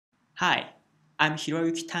Hi, I'm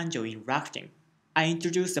Hiroyuki Tanjo in Rakuten. I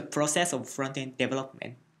introduced the process of front-end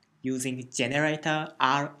development using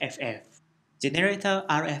generator-rff.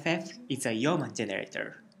 Generator-rff is a Yeoman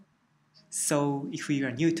generator. So if you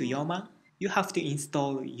are new to Yeoman, you have to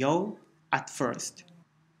install Yo at first,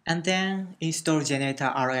 and then install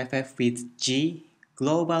generator-rff with G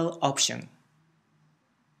global option.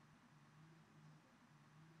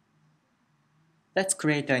 Let's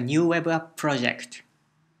create a new web app project.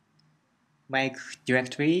 Make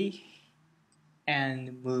directory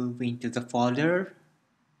and move into the folder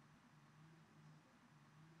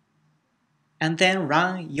and then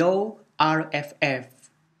run yo-rff.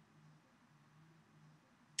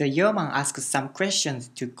 The Yeoman asks some questions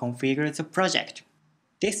to configure the project.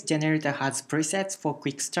 This generator has presets for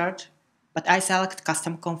quick start, but I select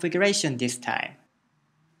custom configuration this time.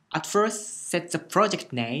 At first, set the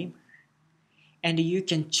project name, and you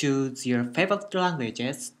can choose your favorite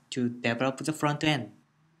languages to develop the front end.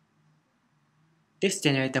 This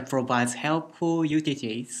generator provides helpful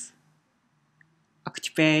utilities.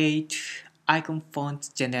 Activate icon font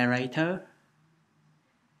generator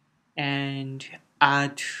and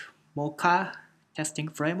add Mocha testing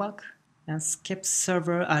framework and skip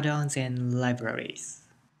server add-ons and libraries.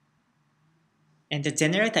 And the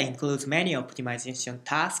generator includes many optimization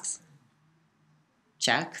tasks.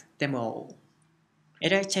 Check them all.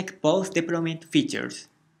 And I check both deployment features,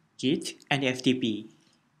 Git and FTP.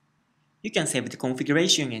 You can save the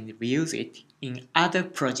configuration and reuse it in other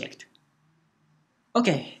projects.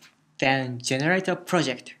 Okay, then generate a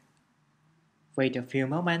project. Wait a few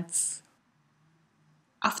moments.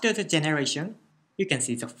 After the generation, you can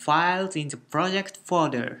see the files in the project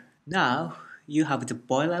folder. Now, you have the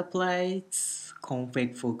boilerplates,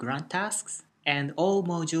 config for grunt tasks, and all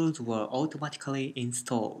modules were automatically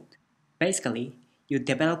installed. Basically, you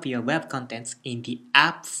develop your web contents in the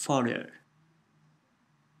app folder.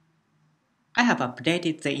 I have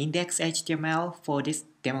updated the index.html for this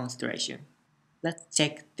demonstration. Let's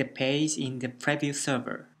check the page in the preview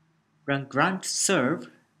server. Run grunt serve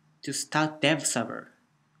to start dev server.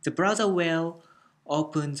 The browser will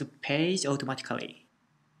open the page automatically.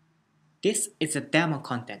 This is the demo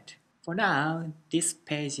content. For now, this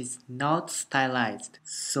page is not stylized,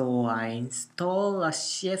 so I install a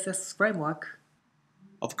CSS framework.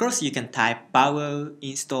 Of course, you can type power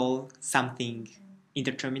install something in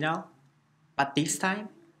the terminal, but this time,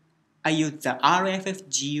 I use the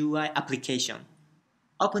rff-gui application.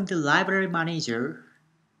 Open the library manager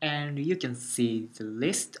and you can see the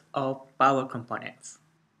list of power components.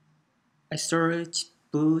 I search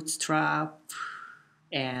Bootstrap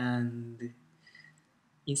and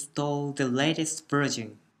install the latest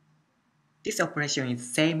version. This operation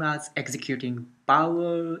is same as executing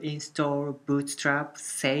power install bootstrap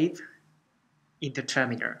save in the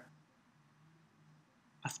terminal.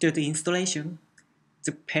 After the installation,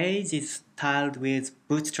 the page is styled with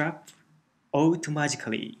bootstrap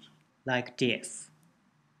automatically, like this.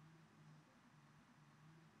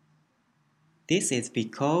 This is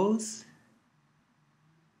because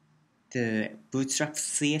the Bootstrap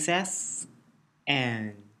CSS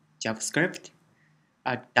and JavaScript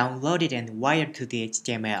are downloaded and wired to the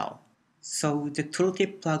HTML. So the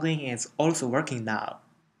tooltip plugin is also working now.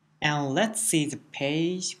 And let's see the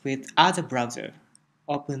page with other browser.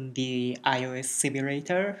 Open the iOS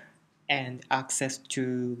simulator and access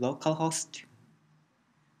to localhost.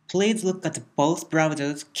 Please look at both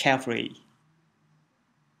browsers carefully.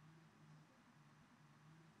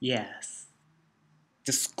 Yes.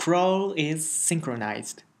 The scroll is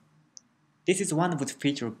synchronized. This is one of the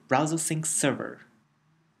features of Browser Sync Server.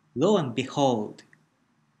 Lo and behold,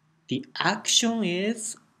 the action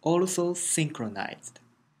is also synchronized.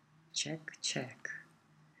 Check.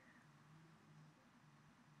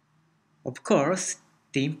 Of course,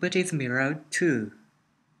 the input is mirrored too.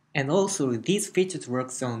 And also, these features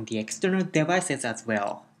works on the external devices as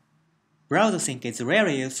well. Browser Sync is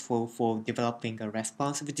really useful for developing a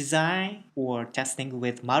responsive design or testing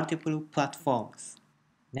with multiple platforms.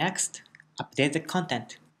 Next, update the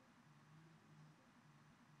content.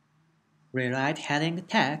 Rewrite heading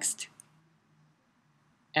text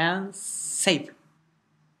and save.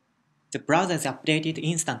 The browser is updated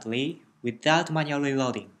instantly without manually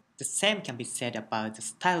loading. The same can be said about the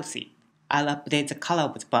style sheet. I'll update the color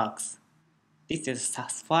of the box. This is a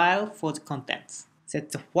SAS file for the contents.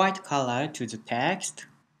 Set the white color to the text,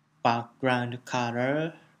 background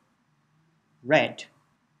color, red.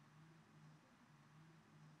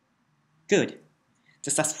 Good. The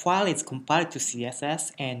SAS file is compiled to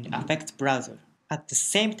CSS and affects browser. At the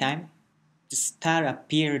same time, the style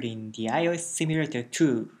appeared in the iOS simulator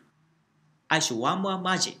too. I show one more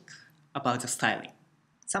magic. about the styling.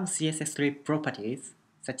 Some CSS3 properties,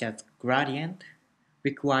 such as gradient,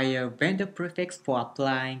 require vendor prefix for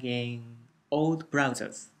applying in old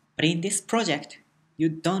browsers. But in this project, you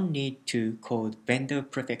don't need to code vendor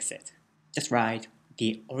prefixes. Just write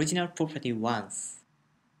the original property once.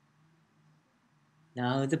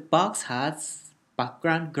 Now the box has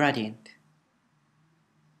background gradient.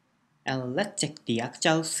 And let's check the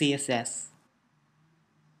actual CSS.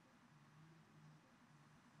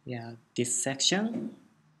 Yeah, this section.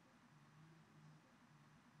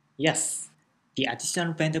 Yes, the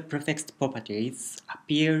additional vendor prefix properties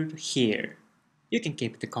appeared here. You can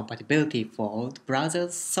keep the compatibility for old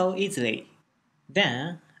browsers so easily.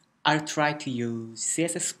 Then, I'll try to use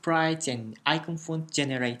CSS sprites and icon font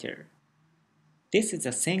generator. This is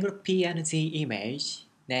a single PNG image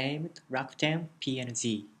named Rakuten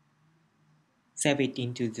PNG. Save it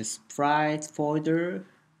into the sprites folder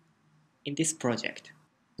in this project.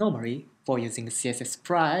 Normally, for using CSS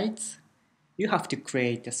sprites, you have to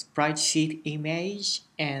create a sprite sheet image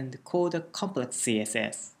and code a complex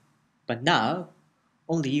CSS. But now,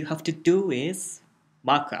 all you have to do is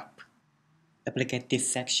markup. Duplicate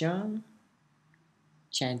this section,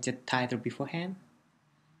 change the title beforehand,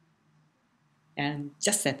 and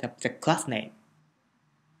just set up the class name.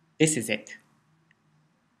 This is it.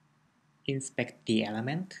 Inspect the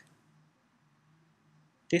element.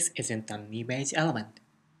 This isn't an image element,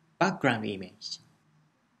 background image.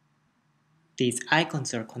 These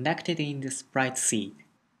icons are connected in the sprite seed.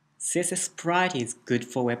 CSS sprite is good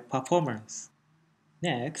for web performance.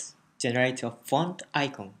 Next, generate a font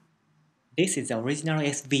icon. This is the original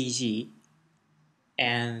SVG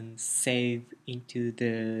and save into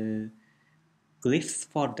the glyphs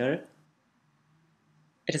folder.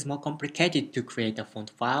 It is more complicated to create a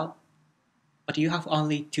font file, but you have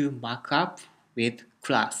only to mark up with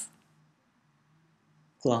class.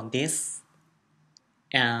 Clone this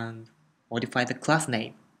and modify the class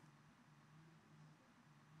name.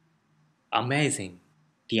 Amazing!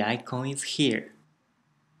 The icon is here.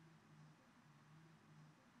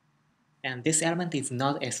 And this element is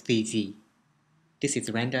not SVG. This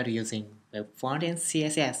is rendered using web front-end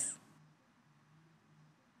CSS.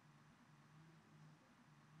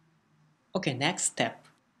 Okay, next step.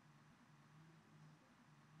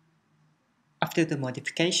 After the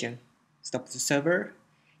modification, stop the server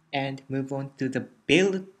and move on to the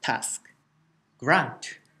build task.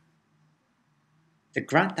 Grunt. The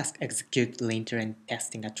grunt task executes linter and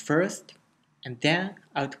testing at first, and then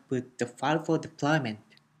output the file for deployment.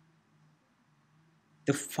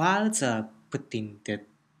 The files are put in the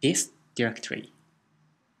dist directory.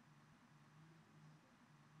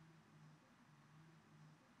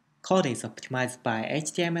 Code is optimized by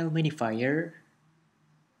HTML minifier,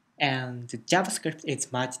 and the JavaScript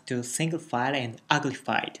is merged to a single file and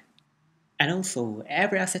uglified. And also,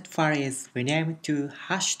 every asset file is renamed to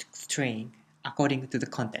hashed string according to the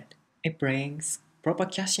content. It brings proper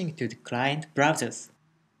caching to the client browsers.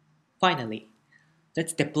 Finally,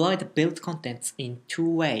 let's deploy the build contents in two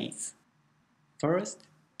ways. First,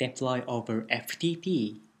 deploy over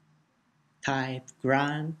FTP. Type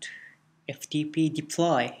grunt FTP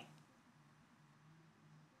deploy.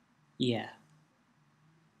 Yeah.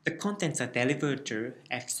 The contents are delivered to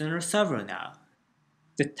external server now.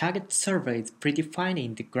 The target server is predefined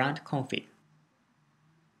in the grunt config.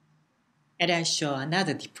 And I show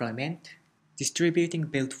another deployment, distributing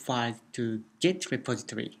build files to Git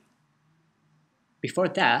repository. Before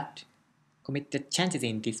that, commit the changes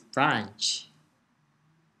in this branch.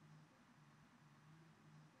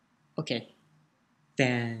 Okay,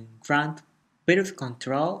 then grunt build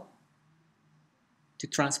control to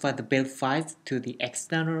transfer the build files to the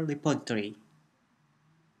external repository.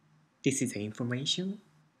 This is the information.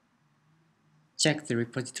 Check the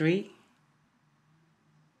repository.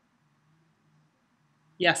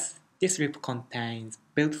 Yes, this rep contains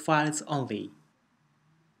build files only.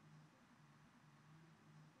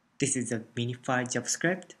 This is a minified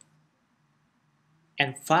JavaScript.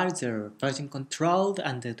 And files are version controlled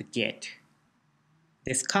under the Git.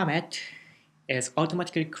 This commit is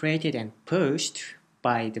automatically created and pushed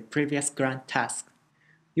by the previous grunt task.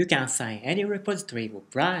 You can assign any repository or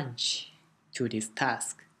branch to this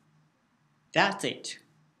task. That's it.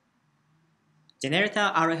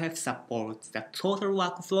 Generator-rff supports the total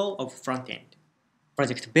workflow of frontend: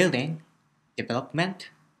 project building, development,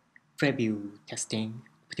 preview, testing,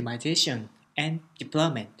 optimization, and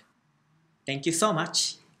deployment. Thank you so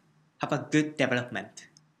much. Have a good development.